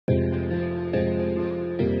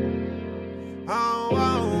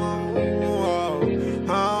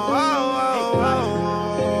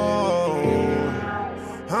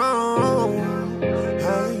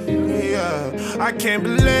can't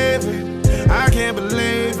believe it, I can't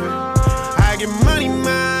believe it. I get money,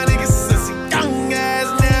 my nigga, since a young ass.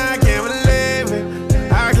 Now I can't believe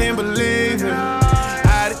it, I can't believe it.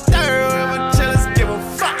 I the third with my jealous, give a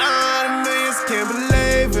fuck on the millions. Can't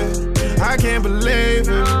believe it, I can't believe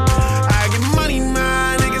it. I get money,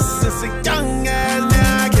 my nigga, since a young ass.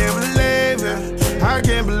 Now I can't believe it, I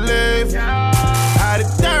can't believe it. I the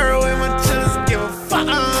third with my jealous, give a fuck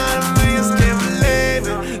on the millions. Can't believe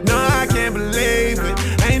it, no, I can't believe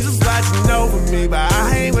it. Angels watching over me, but I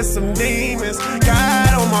hang with some demons.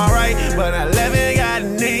 God on my right, but I left it, got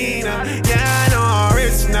Nina. Yeah, I know I'm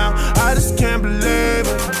rich now, I just can't believe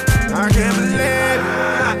it. I can't believe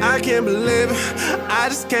it, I can't believe it. I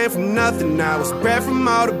just came from nothing, I was bred from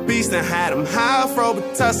all the beasts and had them high off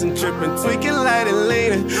Robitussin, tripping, tweaking, light and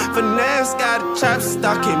leaning. Finesse got a trap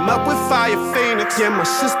star, came up with fire phoenix. Yeah, my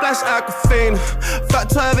shit splash Aquafina, fuck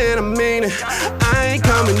 12 and I mean it. I ain't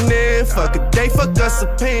coming in, fuck a day, fuck a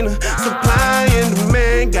subpoena. Supply and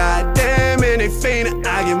demand, goddamn, and they fiendin'.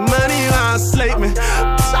 I get money while I'm sleeping,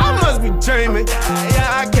 I must be dreaming.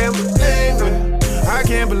 Yeah, I can't believe it, I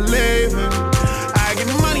can't believe it. I get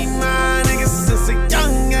money, my nigga, since a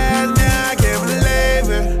young ass. Yeah, I can't believe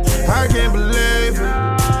it, I can't believe it.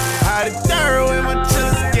 I the third with my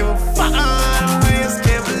chillers, give a fuck on the millions.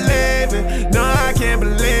 Can't believe it, no, I can't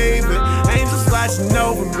believe it. Angels watching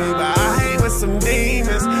over me, but I hang with some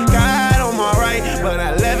demons. God on my right, but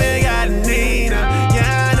I left it, got Nina.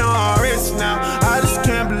 Yeah, I know I'm rich now, I just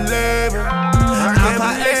can't believe it. I can't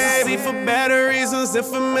believe it. For better reasons,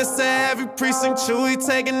 infamous to every precinct. Chewy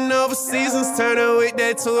taking over seasons, turn a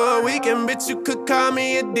weekday to a weekend. Bitch, you could call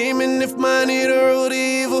me a demon if money the root of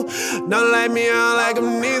evil. Don't like me, I don't like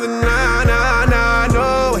them neither. Nah, nah, nah,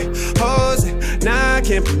 no way, hoes it. Nah, I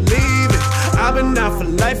can't believe it. I've been down for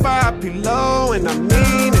life, R.I.P. low, and I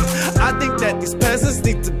mean it. I think that these peasants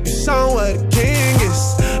need to be shown what a king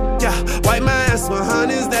is. Yeah, wipe my ass with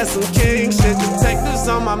hundreds, that's some king shit. Detectives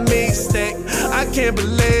on my mistake, I can't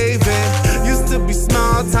believe it. Used to be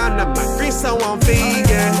small time, now my green so I'm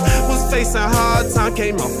vegan. Was facing hard time,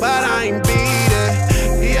 came off, but I ain't beat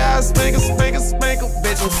it. Yeah, spank a,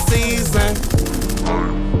 bitch, I'm seasoned.